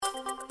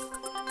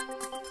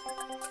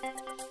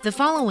The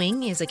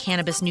following is a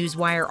Cannabis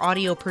Newswire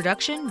audio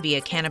production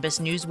via Cannabis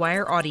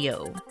Newswire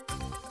Audio.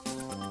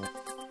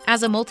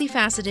 As a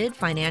multifaceted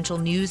financial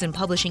news and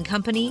publishing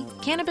company,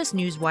 Cannabis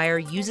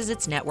Newswire uses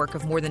its network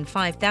of more than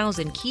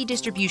 5,000 key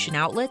distribution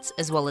outlets,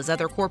 as well as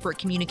other corporate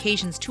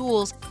communications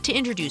tools, to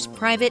introduce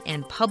private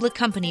and public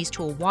companies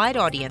to a wide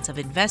audience of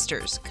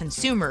investors,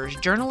 consumers,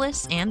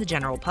 journalists, and the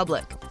general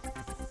public.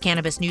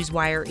 Cannabis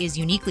Newswire is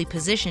uniquely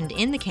positioned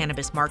in the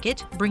cannabis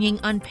market, bringing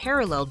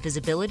unparalleled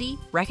visibility,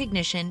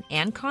 recognition,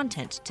 and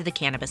content to the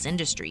cannabis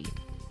industry.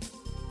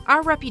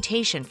 Our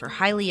reputation for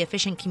highly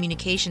efficient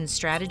communications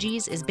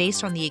strategies is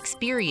based on the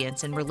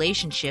experience and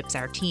relationships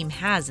our team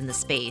has in the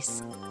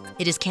space.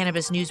 It is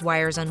Cannabis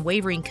Newswire's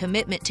unwavering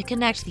commitment to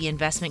connect the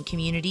investment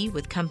community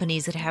with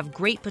companies that have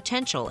great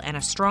potential and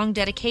a strong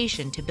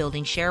dedication to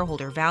building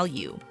shareholder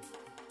value.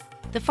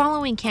 The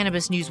following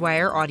Cannabis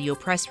Newswire audio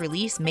press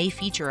release may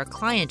feature a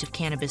client of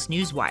Cannabis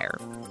Newswire.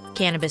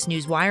 Cannabis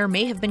Newswire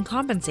may have been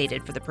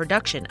compensated for the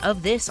production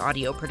of this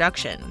audio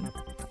production.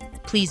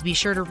 Please be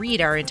sure to read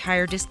our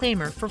entire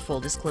disclaimer for full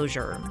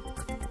disclosure.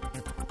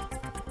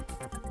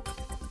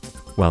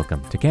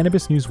 Welcome to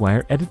Cannabis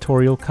Newswire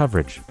editorial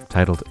coverage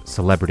titled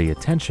Celebrity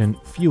Attention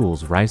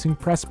Fuels Rising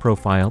Press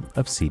Profile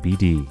of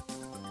CBD.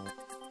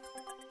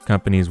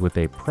 Companies with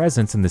a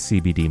presence in the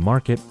CBD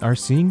market are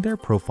seeing their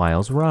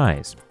profiles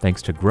rise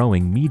thanks to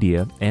growing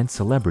media and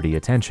celebrity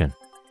attention.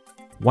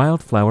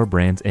 Wildflower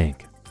Brands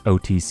Inc,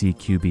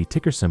 OTCQB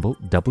ticker symbol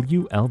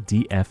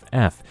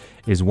WLDFF,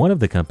 is one of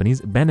the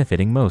companies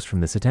benefiting most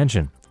from this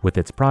attention, with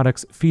its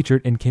products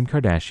featured in Kim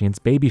Kardashian's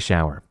baby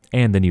shower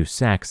and the new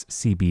Saks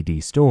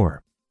CBD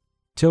store.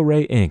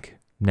 Tilray Inc,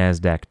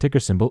 NASDAQ ticker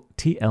symbol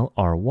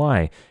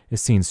TLRY,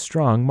 has seen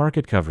strong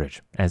market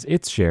coverage as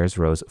its shares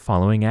rose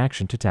following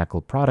action to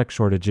tackle product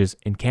shortages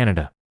in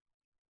Canada.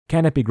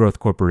 Canopy Growth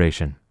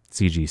Corporation,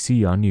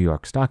 CGC on New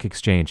York Stock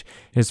Exchange,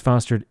 has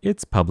fostered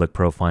its public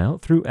profile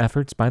through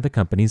efforts by the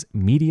company's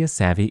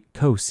media-savvy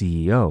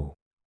co-CEO.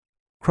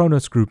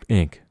 Cronos Group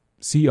Inc,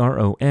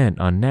 CRON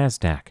on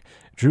NASDAQ,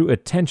 drew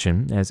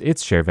attention as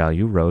its share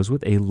value rose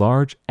with a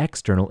large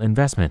external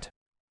investment.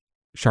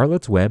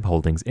 Charlotte's Web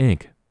Holdings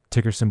Inc,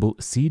 ticker symbol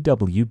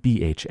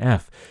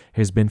CWBHF,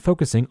 has been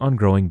focusing on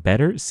growing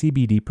better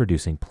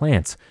CBD-producing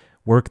plants,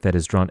 work that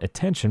has drawn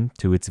attention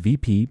to its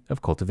VP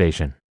of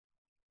cultivation.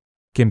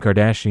 Kim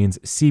Kardashian's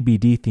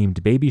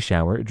CBD-themed baby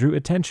shower drew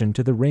attention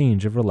to the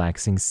range of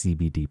relaxing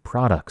CBD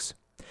products.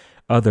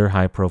 Other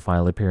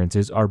high-profile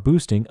appearances are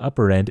boosting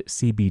upper-end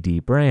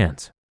CBD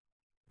brands.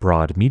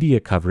 Broad media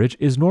coverage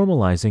is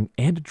normalizing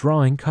and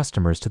drawing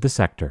customers to the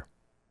sector.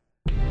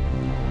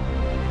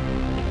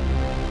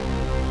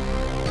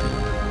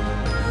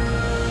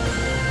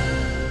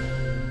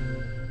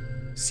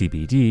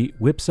 CBD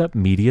whips up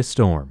media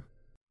storm.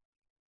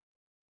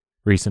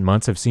 Recent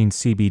months have seen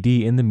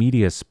CBD in the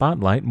media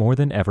spotlight more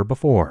than ever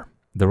before.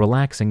 The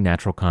relaxing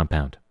natural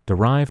compound,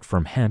 derived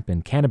from hemp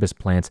and cannabis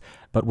plants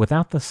but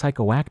without the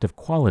psychoactive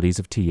qualities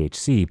of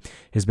THC,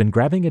 has been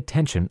grabbing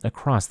attention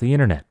across the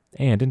internet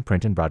and in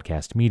print and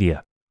broadcast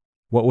media.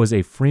 What was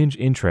a fringe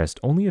interest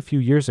only a few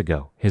years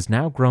ago has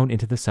now grown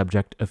into the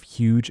subject of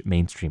huge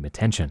mainstream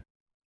attention.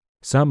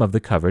 Some of the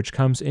coverage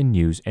comes in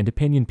news and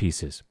opinion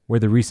pieces, where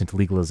the recent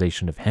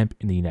legalization of hemp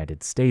in the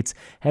United States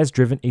has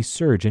driven a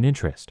surge in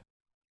interest.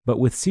 But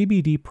with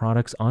CBD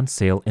products on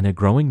sale in a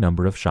growing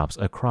number of shops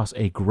across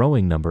a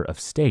growing number of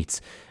states,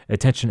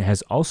 attention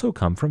has also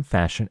come from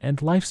fashion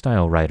and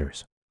lifestyle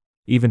writers.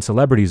 Even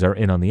celebrities are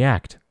in on the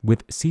act,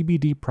 with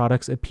CBD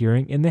products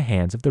appearing in the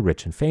hands of the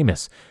rich and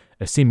famous,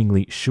 a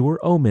seemingly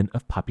sure omen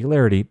of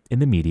popularity in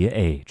the media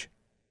age.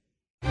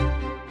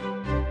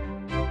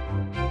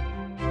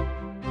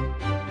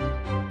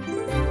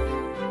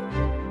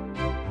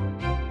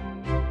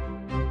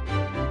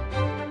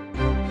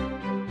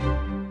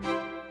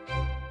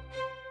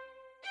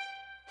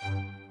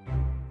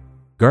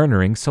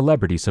 Garnering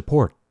celebrity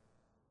support.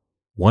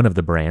 One of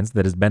the brands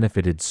that has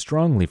benefited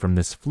strongly from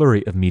this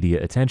flurry of media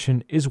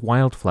attention is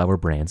Wildflower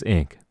Brands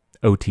Inc,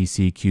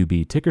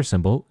 OTCQB ticker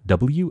symbol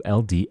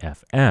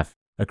WLDFF,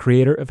 a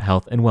creator of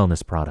health and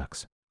wellness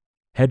products.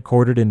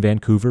 Headquartered in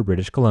Vancouver,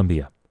 British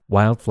Columbia,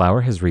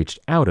 Wildflower has reached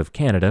out of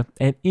Canada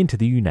and into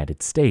the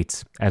United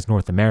States, as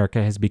North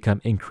America has become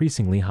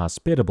increasingly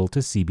hospitable to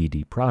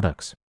CBD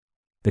products.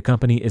 The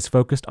company is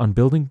focused on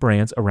building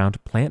brands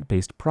around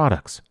plant-based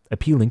products,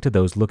 appealing to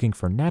those looking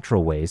for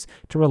natural ways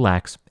to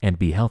relax and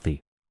be healthy.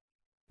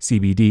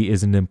 CBD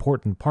is an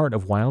important part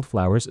of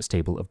Wildflower's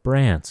stable of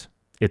brands.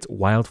 Its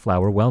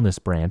Wildflower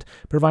Wellness brand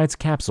provides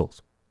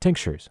capsules,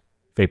 tinctures,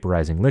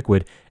 vaporizing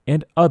liquid,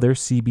 and other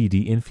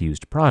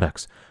CBD-infused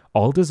products,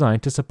 all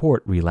designed to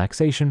support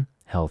relaxation,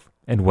 health,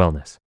 and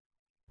wellness.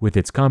 With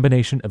its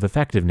combination of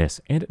effectiveness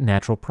and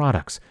natural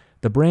products,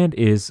 the brand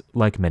is,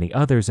 like many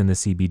others in the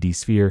CBD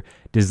sphere,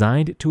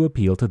 designed to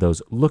appeal to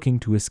those looking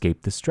to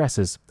escape the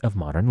stresses of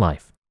modern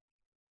life.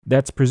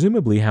 That's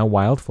presumably how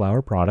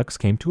Wildflower products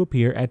came to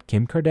appear at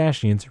Kim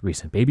Kardashian's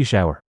recent baby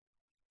shower.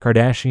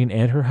 Kardashian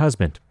and her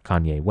husband,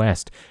 Kanye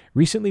West,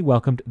 recently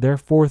welcomed their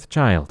fourth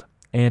child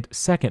and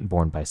second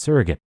born by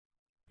surrogate.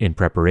 In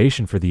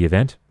preparation for the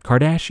event,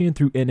 Kardashian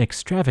threw an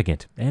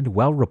extravagant and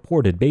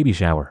well-reported baby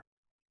shower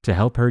to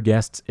help her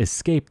guests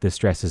escape the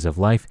stresses of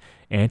life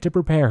and to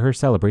prepare her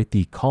celebrate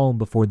the calm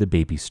before the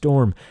baby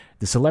storm.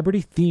 The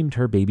celebrity themed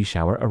her baby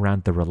shower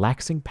around the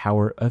relaxing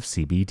power of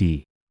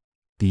CBD.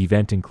 The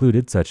event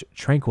included such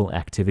tranquil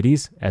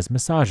activities as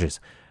massages,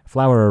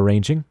 flower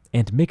arranging,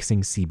 and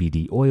mixing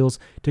CBD oils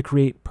to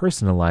create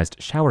personalized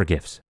shower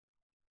gifts.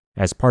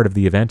 As part of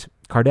the event,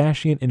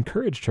 Kardashian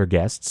encouraged her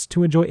guests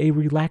to enjoy a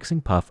relaxing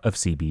puff of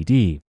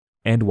CBD,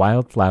 and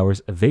Wildflower's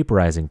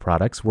vaporizing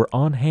products were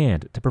on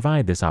hand to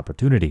provide this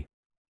opportunity.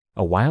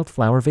 A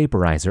Wildflower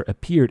vaporizer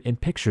appeared in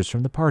pictures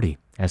from the party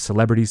as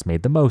celebrities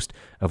made the most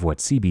of what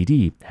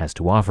CBD has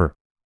to offer.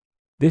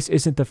 This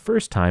isn't the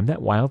first time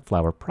that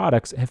Wildflower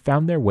products have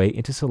found their way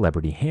into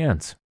celebrity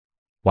hands.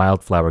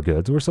 Wildflower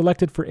goods were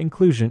selected for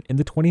inclusion in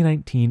the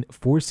 2019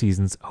 Four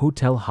Seasons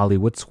Hotel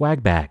Hollywood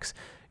swag bags,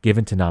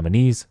 given to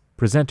nominees,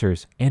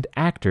 presenters, and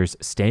actors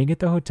staying at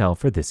the hotel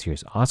for this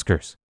year's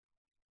Oscars.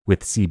 With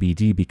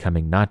CBD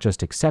becoming not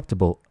just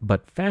acceptable,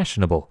 but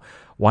fashionable,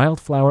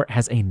 Wildflower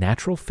has a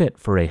natural fit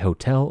for a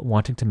hotel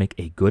wanting to make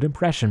a good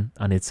impression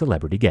on its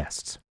celebrity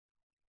guests.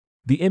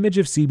 The image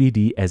of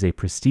CBD as a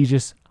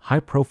prestigious,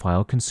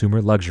 high-profile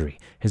consumer luxury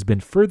has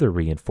been further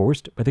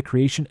reinforced by the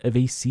creation of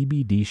a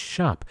CBD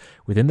shop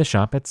within the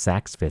shop at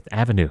Saks Fifth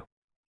Avenue,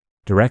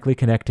 directly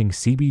connecting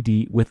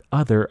CBD with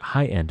other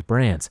high-end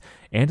brands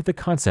and the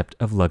concept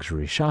of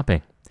luxury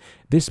shopping.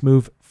 This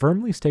move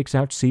firmly stakes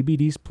out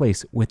CBD's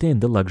place within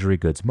the luxury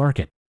goods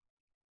market.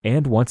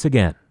 And once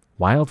again,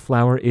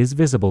 Wildflower is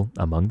visible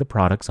among the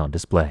products on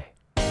display.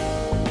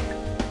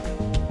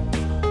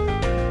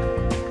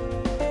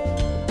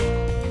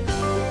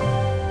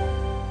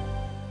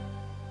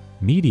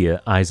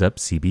 Media eyes up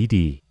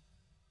CBD.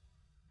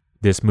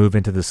 This move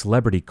into the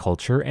celebrity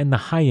culture and the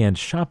high-end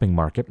shopping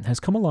market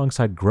has come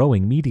alongside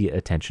growing media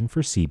attention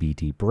for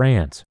CBD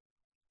brands.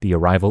 The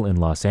arrival in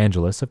Los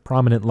Angeles of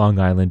prominent Long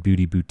Island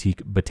beauty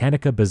boutique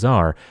Botanica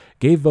Bazaar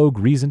gave Vogue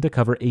reason to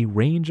cover a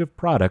range of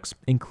products,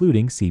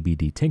 including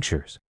CBD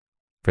tinctures.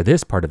 For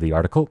this part of the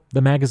article,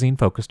 the magazine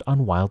focused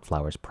on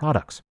Wildflower's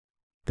products.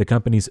 The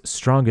company's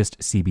strongest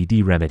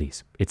CBD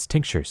remedies, its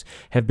tinctures,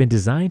 have been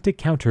designed to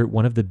counter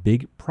one of the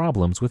big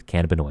problems with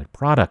cannabinoid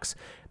products,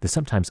 the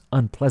sometimes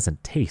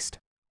unpleasant taste.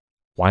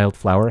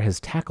 Wildflower has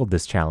tackled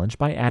this challenge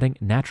by adding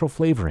natural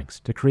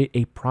flavorings to create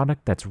a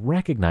product that's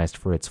recognized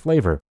for its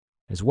flavor,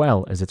 as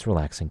well as its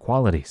relaxing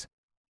qualities.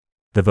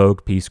 The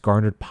Vogue piece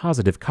garnered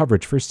positive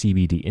coverage for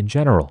CBD in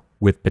general,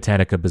 with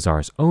Botanica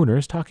Bazaar's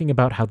owners talking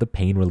about how the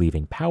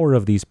pain-relieving power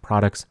of these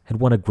products had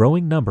won a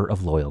growing number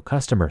of loyal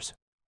customers.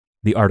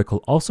 The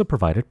article also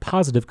provided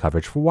positive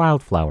coverage for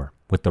Wildflower,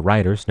 with the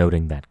writers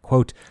noting that,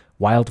 quote,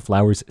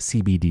 Wildflower's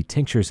CBD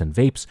tinctures and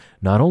vapes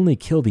not only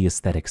kill the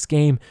aesthetics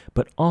game,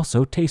 but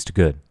also taste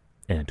good,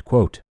 end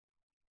quote.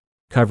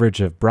 Coverage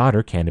of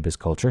broader cannabis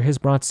culture has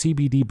brought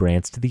CBD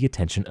brands to the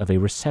attention of a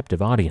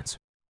receptive audience.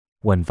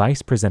 When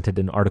Vice presented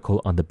an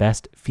article on the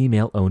best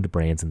female-owned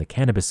brands in the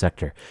cannabis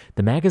sector,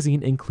 the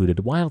magazine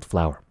included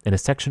Wildflower in a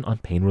section on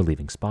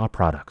pain-relieving spa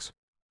products.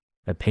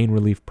 A pain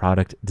relief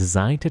product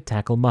designed to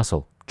tackle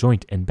muscle,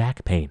 joint, and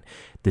back pain,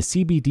 the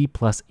CBD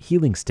Plus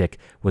Healing Stick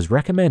was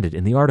recommended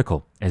in the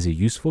article as a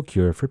useful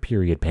cure for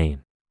period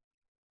pain.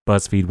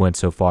 BuzzFeed went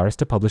so far as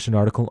to publish an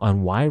article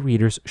on why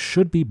readers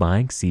should be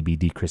buying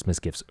CBD Christmas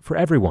gifts for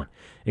everyone,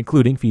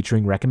 including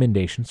featuring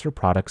recommendations for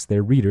products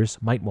their readers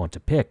might want to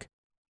pick.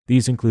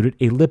 These included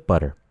a lip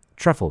butter,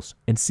 truffles,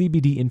 and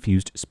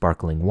CBD-infused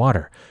sparkling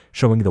water,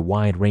 showing the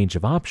wide range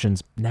of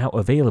options now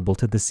available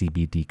to the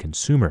CBD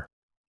consumer.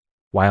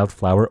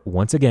 Wildflower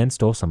once again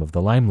stole some of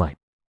the limelight.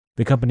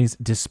 The company's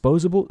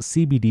disposable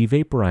CBD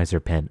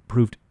vaporizer pen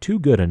proved too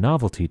good a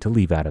novelty to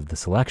leave out of the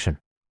selection.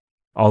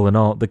 All in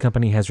all, the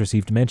company has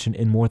received mention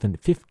in more than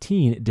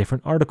 15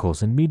 different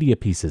articles and media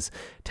pieces,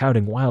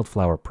 touting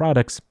Wildflower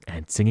products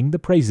and singing the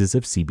praises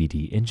of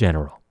CBD in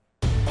general.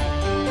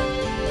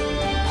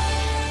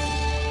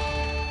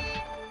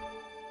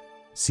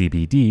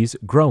 CBD's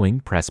growing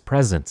press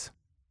presence.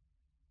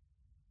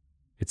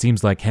 It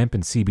seems like hemp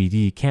and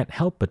CBD can't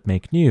help but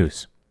make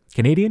news.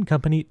 Canadian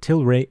company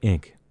Tilray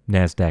Inc.,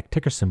 NASDAQ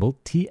ticker symbol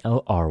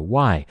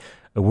TLRY,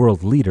 a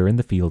world leader in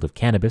the field of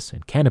cannabis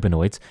and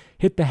cannabinoids,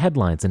 hit the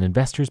headlines in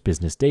Investors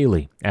Business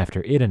Daily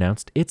after it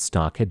announced its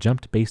stock had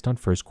jumped based on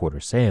first-quarter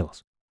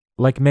sales.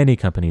 Like many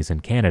companies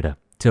in Canada,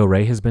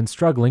 Tilray has been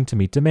struggling to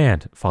meet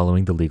demand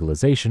following the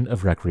legalization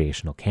of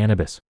recreational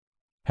cannabis.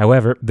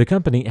 However, the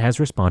company has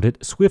responded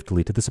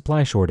swiftly to the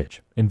supply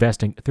shortage,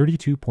 investing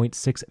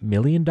 $32.6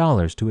 million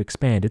to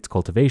expand its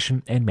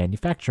cultivation and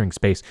manufacturing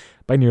space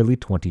by nearly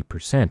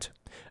 20%,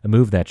 a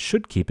move that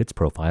should keep its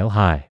profile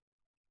high.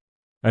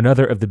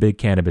 Another of the big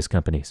cannabis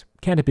companies,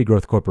 Canopy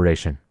Growth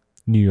Corporation,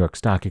 New York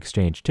Stock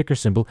Exchange ticker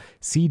symbol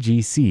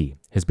CGC,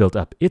 has built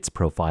up its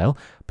profile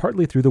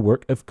partly through the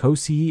work of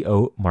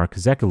co-CEO Mark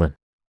Zekulin.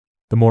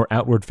 The more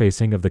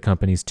outward-facing of the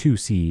company's two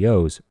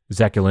CEOs,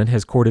 Zekulin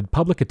has courted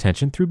public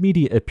attention through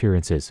media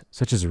appearances,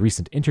 such as a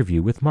recent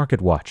interview with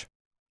MarketWatch.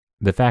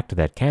 The fact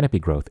that Canopy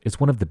Growth is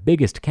one of the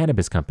biggest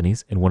cannabis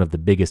companies in one of the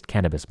biggest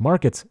cannabis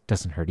markets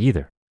doesn't hurt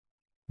either.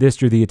 This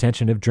drew the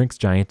attention of drinks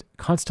giant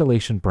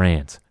Constellation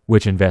Brands,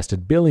 which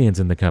invested billions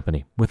in the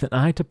company with an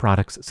eye to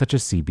products such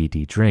as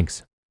CBD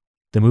drinks.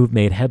 The move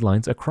made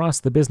headlines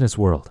across the business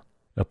world.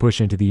 A push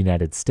into the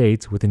United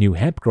States with a new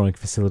hemp-growing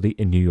facility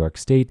in New York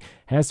State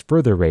has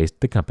further raised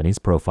the company's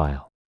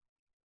profile.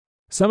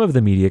 Some of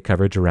the media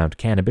coverage around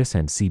cannabis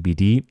and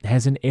CBD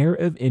has an air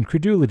of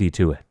incredulity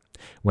to it.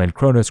 When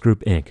Cronos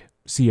Group Inc.,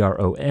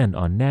 CRON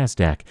on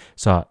NASDAQ,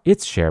 saw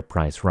its share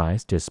price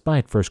rise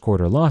despite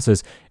first-quarter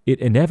losses, it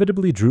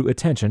inevitably drew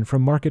attention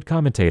from market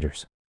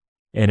commentators.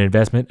 An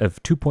investment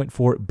of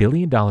 $2.4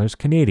 billion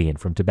Canadian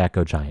from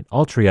tobacco giant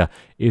Altria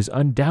is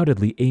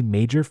undoubtedly a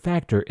major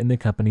factor in the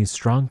company's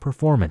strong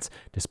performance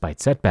despite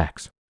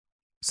setbacks.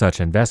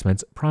 Such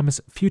investments promise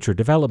future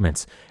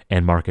developments,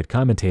 and market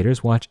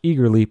commentators watch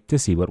eagerly to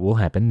see what will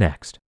happen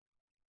next.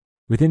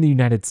 Within the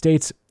United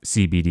States,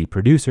 CBD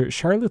producer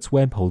Charlotte's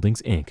Web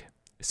Holdings Inc.,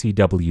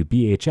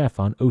 CWBHF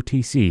on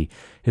OTC,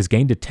 has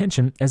gained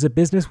attention as a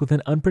business with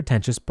an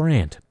unpretentious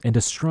brand and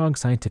a strong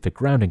scientific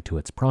grounding to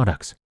its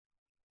products.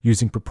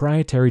 Using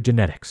proprietary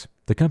genetics,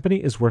 the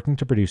company is working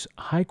to produce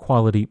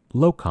high-quality,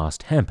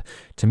 low-cost hemp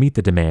to meet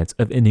the demands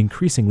of an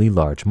increasingly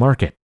large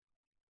market.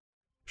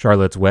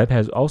 Charlotte's Web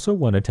has also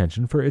won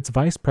attention for its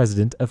Vice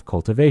President of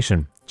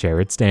Cultivation,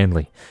 Jared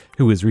Stanley,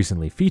 who was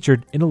recently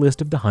featured in a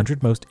list of the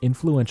 100 most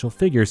influential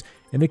figures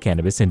in the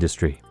cannabis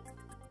industry.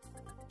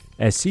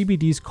 As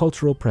CBD's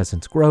cultural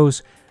presence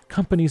grows,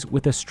 companies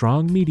with a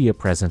strong media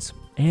presence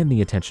and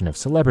the attention of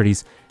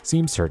celebrities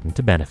seem certain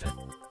to benefit.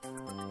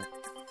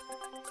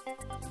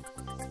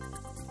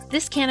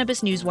 This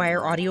Cannabis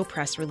Newswire audio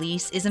press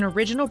release is an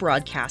original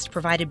broadcast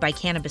provided by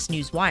Cannabis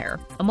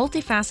Newswire, a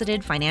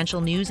multifaceted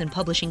financial news and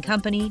publishing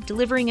company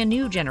delivering a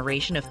new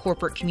generation of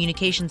corporate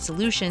communication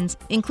solutions,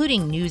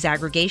 including news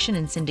aggregation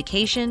and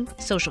syndication,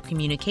 social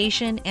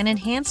communication, and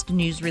enhanced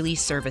news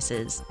release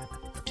services.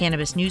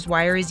 Cannabis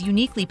Newswire is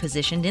uniquely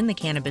positioned in the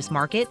cannabis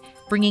market,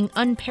 bringing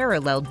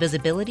unparalleled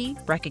visibility,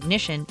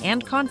 recognition,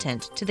 and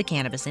content to the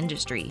cannabis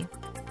industry.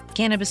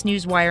 Cannabis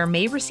Newswire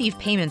may receive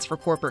payments for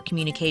corporate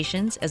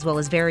communications, as well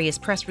as various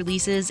press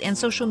releases and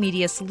social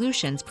media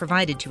solutions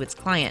provided to its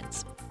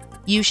clients.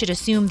 You should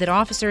assume that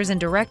officers and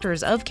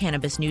directors of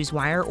Cannabis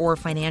Newswire or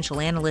financial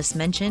analysts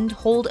mentioned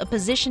hold a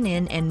position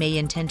in and may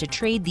intend to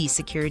trade these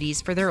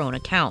securities for their own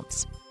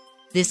accounts.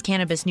 This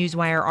Cannabis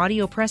Newswire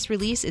audio press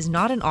release is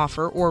not an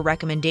offer or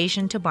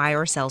recommendation to buy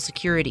or sell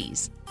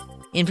securities.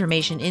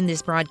 Information in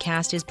this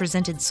broadcast is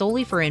presented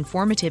solely for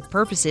informative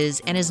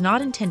purposes and is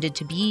not intended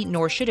to be,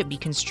 nor should it be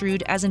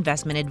construed as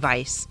investment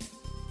advice.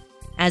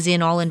 As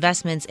in all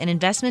investments, an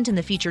investment in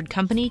the featured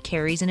company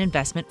carries an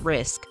investment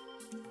risk.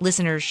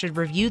 Listeners should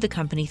review the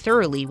company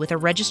thoroughly with a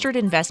registered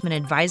investment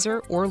advisor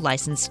or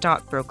licensed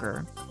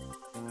stockbroker.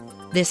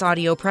 This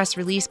audio press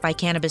release by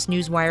Cannabis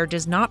Newswire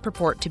does not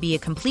purport to be a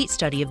complete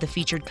study of the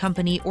featured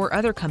company or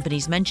other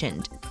companies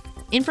mentioned.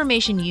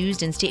 Information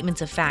used in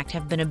statements of fact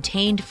have been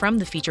obtained from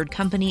the featured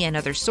company and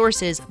other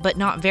sources, but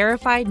not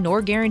verified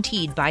nor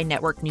guaranteed by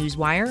Network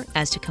Newswire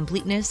as to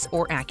completeness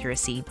or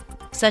accuracy.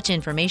 Such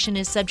information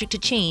is subject to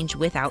change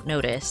without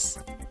notice.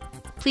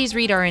 Please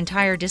read our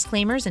entire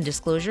disclaimers and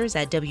disclosures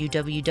at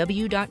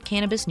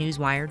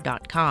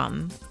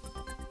www.cannabisnewswire.com.